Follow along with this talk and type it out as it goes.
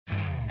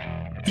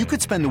You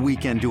could spend the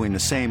weekend doing the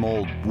same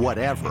old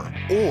whatever,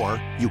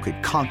 or you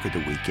could conquer the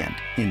weekend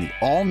in the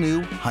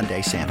all-new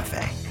Hyundai Santa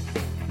Fe.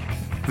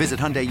 Visit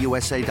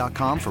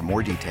HyundaiUSA.com for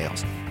more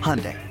details.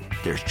 Hyundai,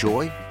 there's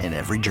joy in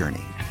every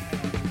journey.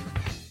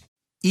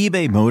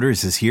 eBay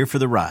Motors is here for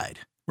the ride.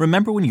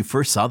 Remember when you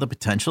first saw the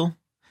potential?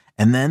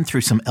 And then through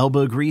some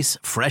elbow grease,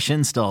 fresh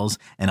installs,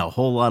 and a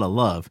whole lot of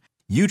love,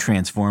 you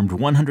transformed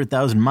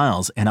 100,000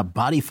 miles and a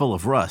body full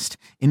of rust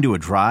into a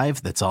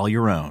drive that's all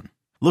your own.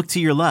 Look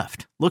to your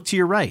left. Look to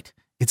your right.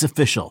 It's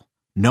official.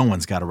 No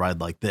one's got a ride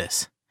like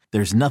this.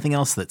 There's nothing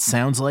else that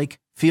sounds like,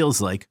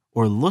 feels like,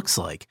 or looks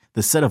like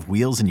the set of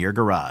wheels in your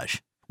garage.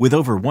 With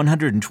over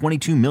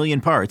 122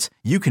 million parts,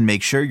 you can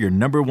make sure your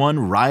number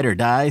one ride or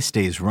die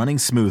stays running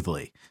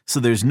smoothly.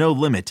 So there's no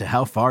limit to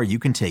how far you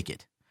can take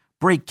it.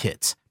 Brake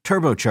kits,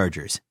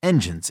 turbochargers,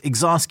 engines,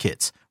 exhaust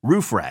kits,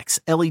 roof racks,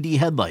 LED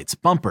headlights,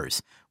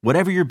 bumpers,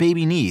 whatever your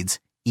baby needs,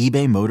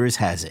 eBay Motors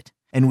has it.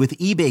 And with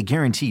eBay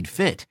Guaranteed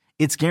Fit,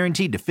 it's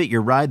guaranteed to fit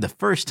your ride the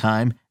first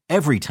time,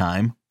 every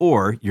time,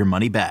 or your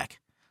money back.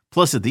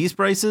 Plus, at these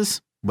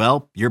prices,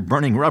 well, you're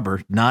burning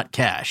rubber, not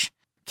cash.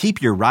 Keep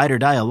your ride or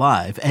die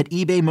alive at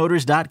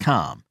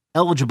ebaymotors.com.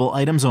 Eligible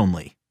items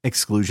only.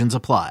 Exclusions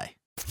apply.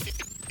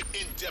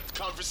 In-depth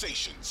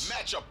conversations,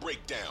 matchup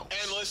breakdown,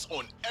 analysts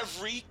on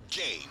every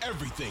game.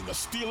 Everything a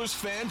Steelers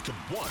fan could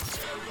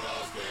want.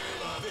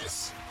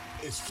 This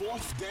is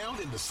Fourth Down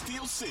in the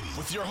Steel City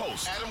with your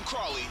hosts, Adam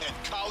Crawley and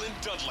Colin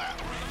Dunlap.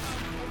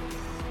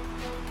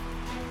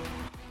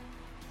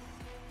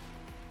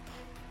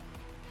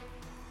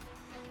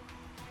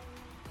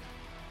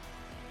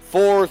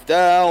 Fourth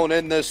Down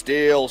in the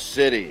Steel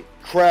City.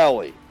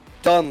 Crowley,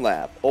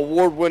 Dunlap,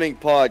 award-winning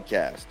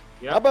podcast.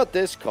 Yep. How about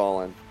this,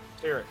 Colin?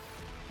 Let's hear it.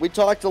 We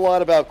talked a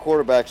lot about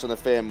quarterbacks on the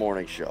Fan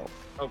Morning Show.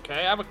 Okay,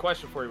 I have a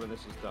question for you when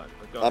this is done.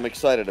 But go I'm ahead.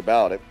 excited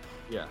about it.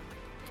 Yeah.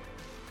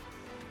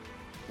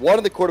 One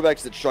of the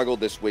quarterbacks that struggled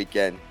this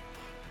weekend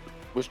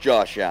was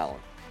Josh Allen.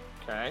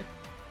 Okay.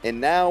 And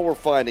now we're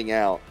finding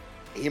out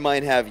he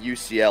might have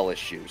UCL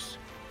issues.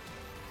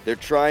 They're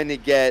trying to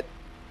get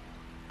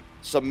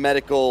some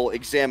medical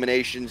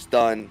examinations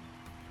done.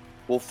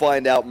 We'll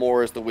find out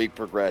more as the week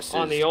progresses.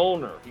 On the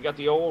owner. You got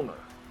the owner.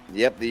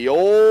 Yep, the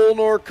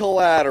owner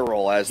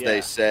collateral, as Yeah.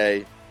 they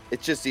say.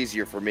 It's just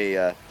easier for me,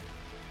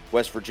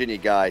 West Virginia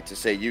guy, to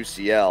say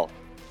UCL.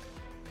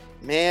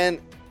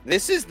 Man,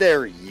 this is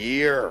their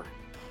year.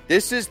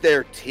 This is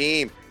their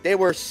team. They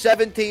were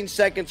 17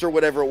 seconds or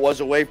whatever it was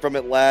away from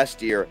it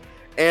last year,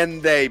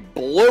 and they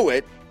blew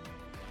it.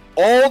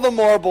 All the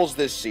marbles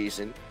this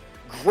season.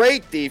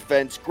 Great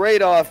defense,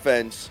 great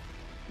offense.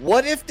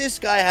 What if this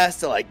guy has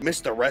to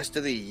miss the rest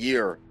of the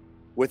year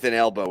with an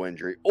elbow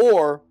injury?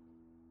 Or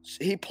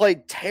he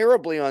played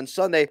terribly on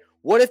Sunday.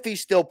 What if he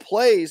still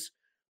plays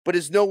but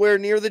is nowhere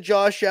near the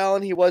Josh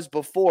Allen he was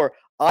before?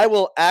 I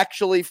will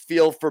actually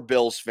feel for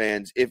Bills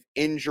fans if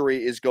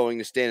injury is going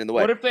to stand in the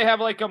way. What if they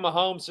have a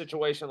Mahomes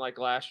situation like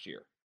last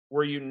year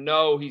where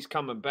he's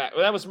coming back?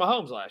 Well, that was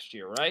Mahomes last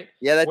year, right?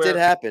 Yeah, that did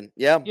happen.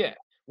 Yeah. Yeah.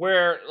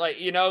 Where,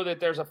 that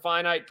there's a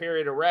finite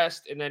period of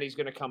rest and then he's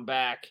going to come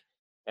back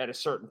at a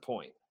certain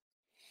point.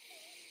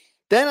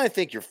 Then I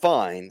think you're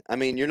fine. I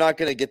mean, you're not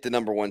going to get the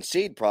number one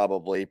seed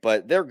probably,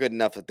 but they're good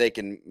enough that they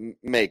can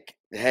make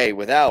hay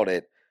without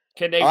it.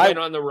 Can they win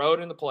on the road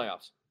in the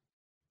playoffs?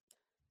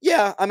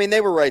 Yeah, I mean, they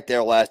were right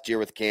there last year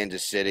with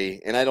Kansas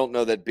City, and I don't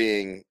know that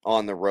being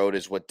on the road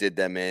is what did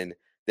them in.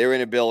 Their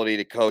inability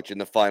to coach in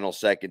the final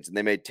seconds, and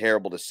they made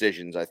terrible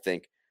decisions, I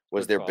think,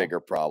 was their bigger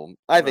problem.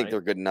 I think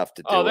they're good enough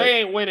to do it. Oh,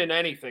 they ain't winning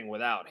anything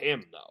without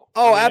him, though.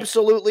 Oh,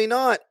 absolutely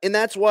not. And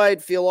that's why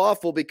I'd feel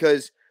awful,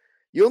 because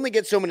you only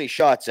get so many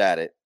shots at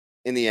it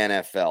in the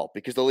NFL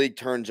because the league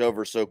turns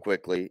over so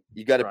quickly.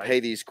 You got to pay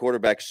these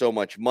quarterbacks so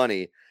much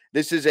money.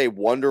 This is a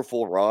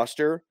wonderful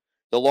roster.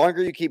 The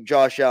longer you keep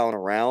Josh Allen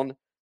around,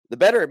 the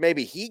better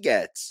maybe he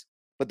gets,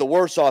 but the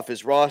worse off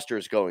his roster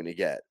is going to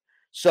get.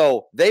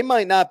 So they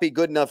might not be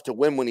good enough to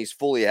win when he's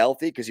fully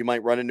healthy because you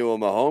might run into a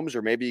Mahomes,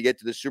 or maybe you get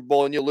to the Super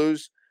Bowl and you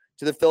lose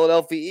to the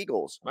Philadelphia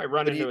Eagles. Might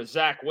run into a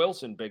Zach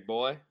Wilson, big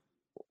boy.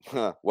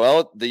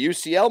 Well, the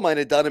UCL might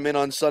have done him in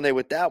on Sunday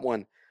with that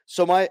one.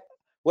 So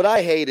what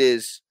I hate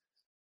is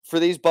for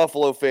these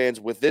Buffalo fans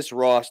with this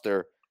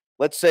roster,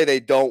 let's say they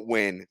don't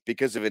win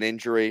because of an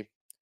injury.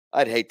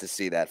 I'd hate to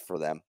see that for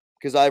them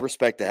because I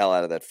respect the hell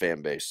out of that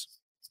fan base.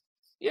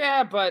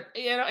 Yeah, but,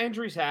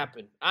 injuries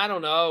happen. I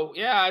don't know.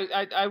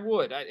 Yeah, I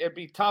would. It'd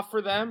be tough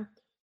for them,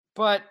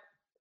 but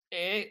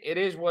it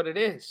is what it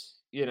is.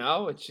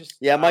 It's just.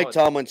 Yeah, Mike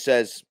Tomlin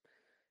says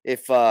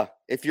if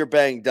you're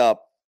banged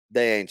up,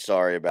 they ain't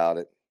sorry about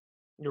it.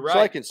 You're right. So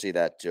I can see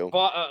that too.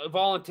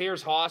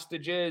 Volunteers,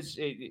 hostages,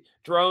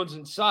 drones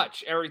and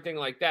such, everything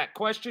like that.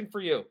 Question for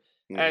you.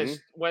 As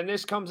when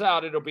this comes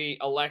out, it'll be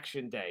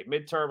election day,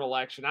 midterm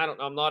election. I don't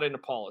know. I'm not into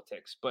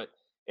politics, but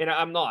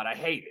I'm not. I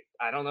hate it.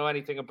 I don't know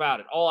anything about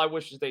it. All I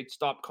wish is they'd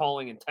stop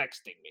calling and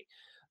texting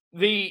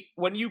me.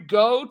 When you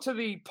go to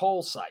the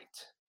poll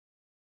site,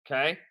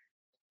 okay,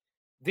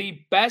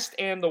 the best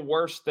and the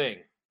worst thing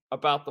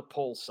about the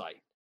poll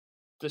site,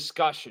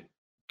 discussion,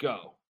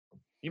 go.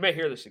 You may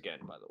hear this again,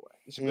 by the way.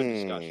 It's a good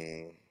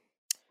discussion.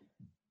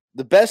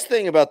 The best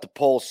thing about the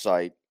poll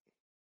site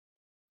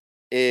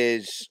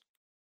is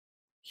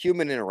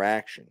human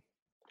interaction.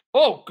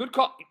 Oh, good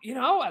call.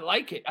 I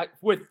like it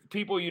with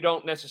people you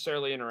don't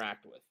necessarily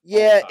interact with.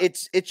 Yeah,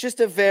 it's just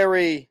a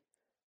very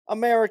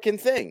American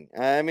thing.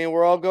 I mean,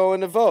 we're all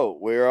going to vote.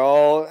 We're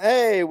all,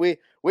 hey, we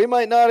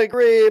might not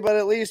agree, but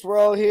at least we're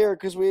all here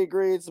because we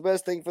agree it's the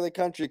best thing for the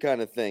country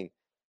kind of thing.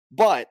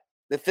 But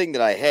the thing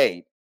that I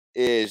hate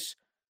is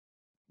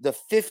the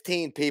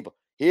 15 people.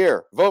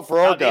 Here, vote for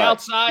old guy. The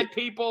outside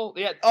people,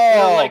 they're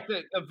like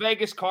the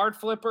Vegas card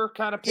flipper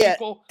kind of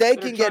people. Yeah, they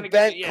can get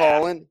bent,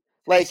 Colin.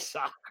 Like,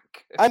 suck.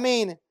 I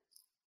mean,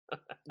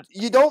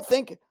 you don't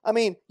think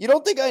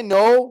I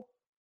know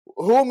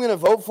who I'm going to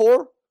vote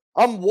for?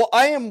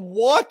 I am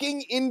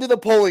walking into the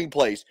polling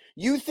place.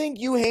 You think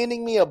you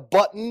handing me a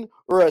button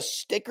or a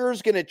sticker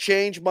is going to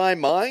change my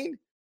mind?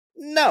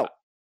 No.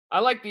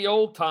 I like the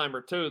old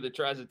timer too that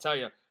tries to tell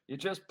you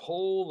just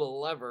pull the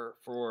lever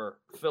for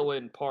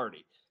fill-in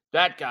party.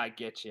 That guy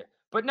gets you.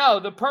 But no,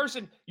 the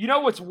person,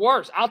 what's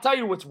worse? I'll tell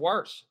you what's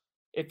worse.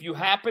 If you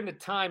happen to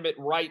time it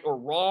right or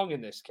wrong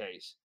in this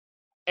case,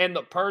 and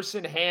the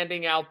person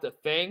handing out the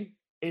thing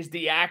is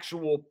the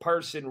actual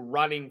person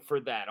running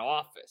for that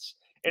office.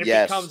 And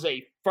it becomes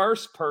a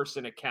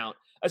first-person account,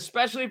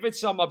 especially if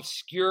it's some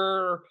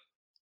obscure,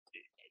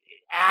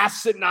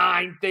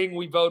 asinine thing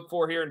we vote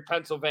for here in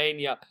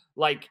Pennsylvania,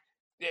 like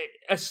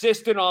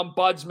assistant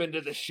ombudsman to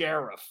the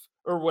sheriff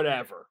or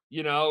whatever,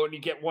 and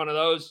you get one of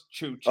those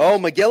choo-choos. Oh,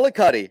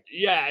 McGillicuddy.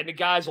 Yeah, and the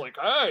guy's like,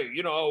 hey,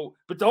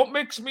 but don't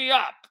mix me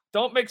up.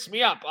 Don't mix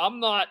me up. I'm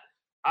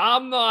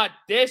not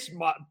this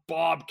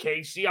Bob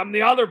Casey. I'm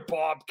the other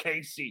Bob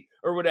Casey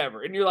or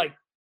whatever. And you're like,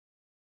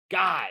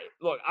 guy,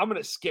 look, I'm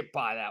going to skip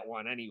by that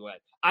one anyway.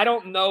 I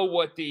don't know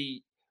what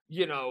the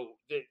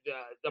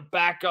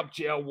backup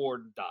jail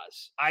warden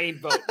does. I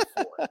ain't voting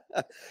for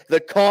it. The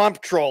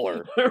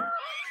comptroller.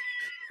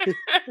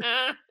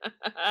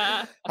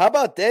 How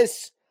about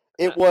this?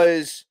 It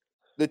was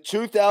the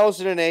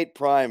 2008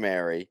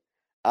 primary.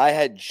 I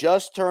had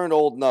just turned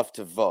old enough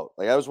to vote.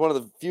 Like, I was one of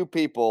the few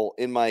people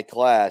in my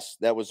class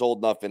that was old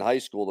enough in high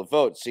school to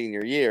vote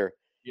senior year.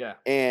 Yeah.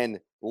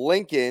 And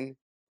Lincoln,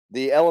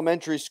 the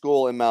elementary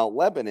school in Mount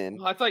Lebanon.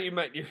 Well, I thought you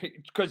meant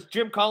because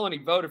Jim Colony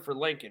voted for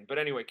Lincoln. But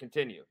anyway,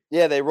 continue.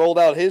 Yeah, they rolled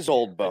out his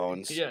old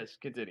bones. Yes,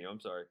 continue.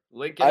 I'm sorry.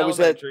 Lincoln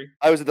Elementary.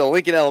 I was at the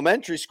Lincoln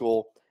Elementary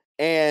School,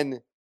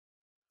 and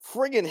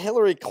friggin'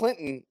 Hillary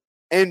Clinton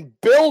and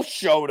Bill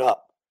showed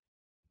up.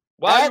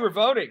 While you were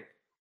voting.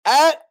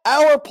 At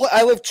our place.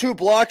 I live 2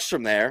 blocks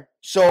from there,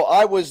 so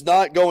I was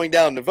not going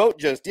down to vote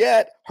just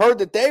yet. Heard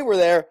that they were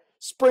there,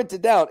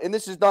 sprinted down. And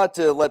this is not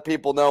to let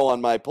people know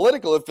on my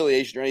political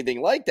affiliation or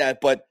anything like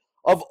that, but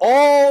of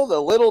all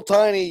the little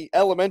tiny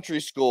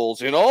elementary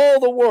schools in all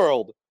the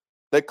world,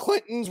 the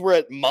Clintons were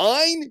at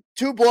mine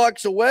 2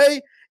 blocks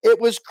away. It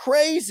was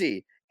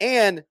crazy.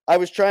 And I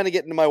was trying to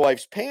get into my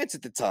wife's pants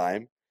at the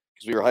time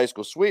because we were high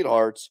school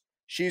sweethearts.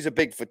 She's a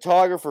big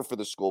photographer for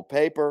the school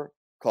paper.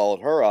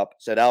 Called her up,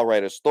 said, I'll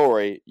write a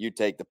story. You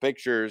take the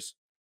pictures.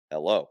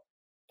 Hello.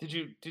 Did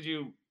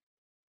you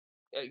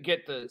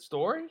get the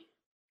story?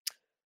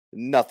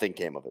 Nothing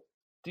came of it.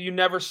 You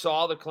never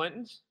saw the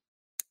Clintons?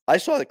 I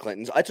saw the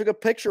Clintons. I took a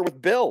picture with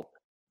Bill.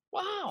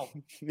 Wow.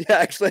 Yeah,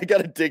 actually, I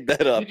got to dig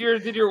that up.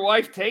 Did your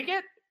wife take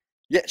it?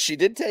 Yeah, she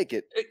did take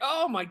it.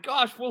 Oh, my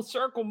gosh. Full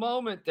circle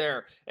moment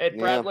there at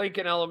Brad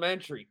Lincoln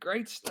Elementary.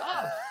 Great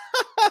stuff.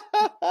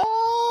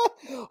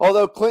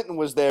 Although Clinton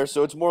was there,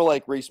 so it's more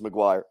like Reese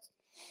McGuire.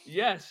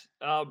 Yes.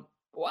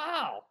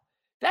 Wow.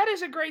 That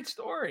is a great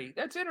story.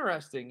 That's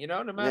interesting.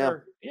 No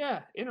matter.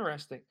 Yeah,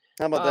 interesting.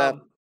 How about that?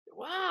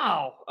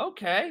 Wow.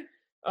 Okay.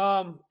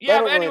 But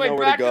anyway,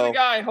 back to the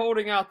guy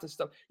holding out the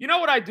stuff. You know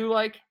what I do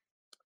like?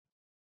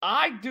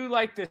 I do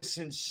like the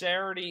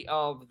sincerity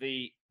of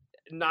the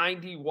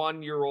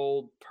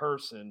 91-year-old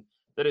person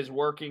that is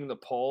working the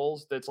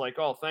polls that's like,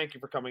 oh, thank you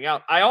for coming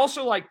out. I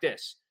also like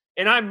this,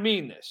 and I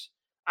mean this.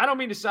 I don't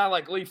mean to sound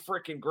like Lee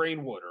frickin'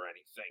 Greenwood or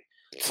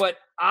anything, but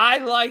I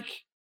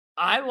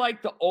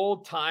like the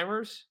old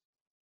timers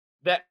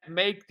that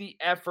make the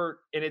effort,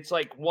 and it's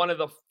like one of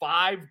the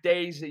 5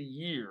 days a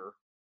year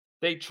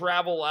they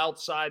travel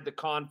outside the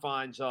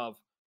confines of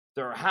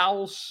their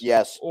house.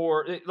 Yes.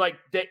 Or like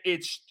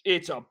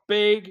it's a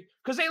big,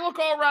 because they look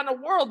all around the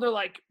world and they're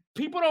like,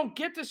 people don't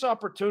get this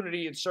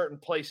opportunity in certain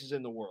places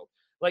in the world.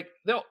 Like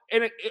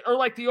or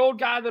like the old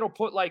guy that'll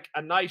put like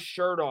a nice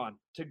shirt on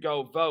to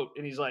go vote,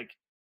 and he's like,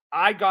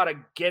 I gotta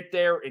get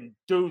there and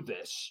do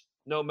this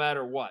no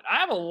matter what. I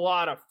have a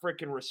lot of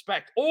freaking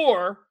respect.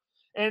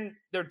 And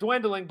they're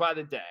dwindling by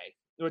the day,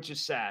 which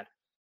is sad.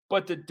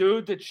 But the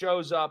dude that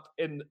shows up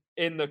in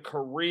the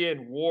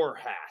Korean War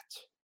hat.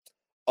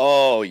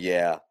 Oh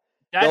yeah,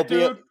 that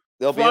dude.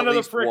 They'll front of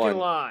the freaking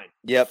line.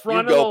 Yep,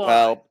 you go,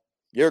 pal.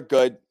 You're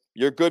good.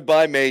 You're good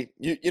by me.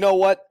 You know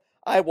what?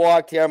 I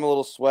walked here. I'm a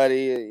little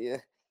sweaty.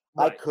 Right.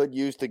 I could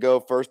use to go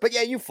first, but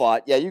yeah, you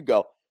fought. Yeah, you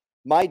go.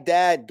 My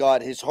dad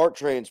got his heart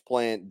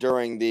transplant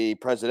during the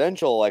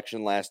presidential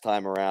election last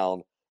time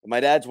around, And my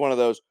dad's one of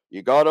those,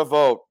 you got to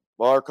vote.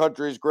 Well, our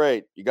country's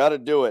great. You got to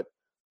do it.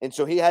 And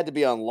so he had to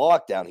be on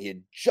lockdown. He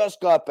had just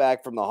got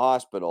back from the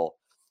hospital,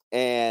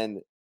 and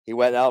he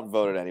went out and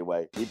voted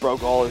anyway. He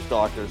broke all his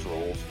doctor's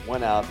rules,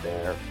 went out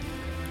there.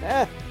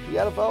 You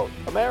got to vote.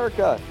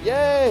 America.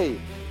 Yay.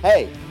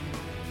 Hey,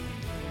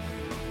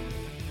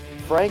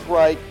 Frank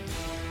Reich,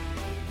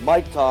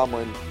 Mike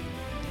Tomlin,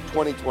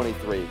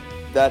 2023.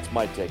 That's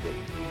my ticket.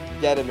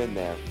 Get him in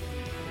there.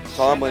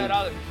 Tomlin.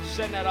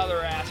 Send that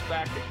other ass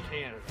back to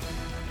Canada.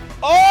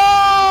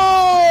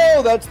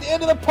 Oh, that's the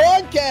end of the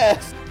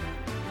podcast.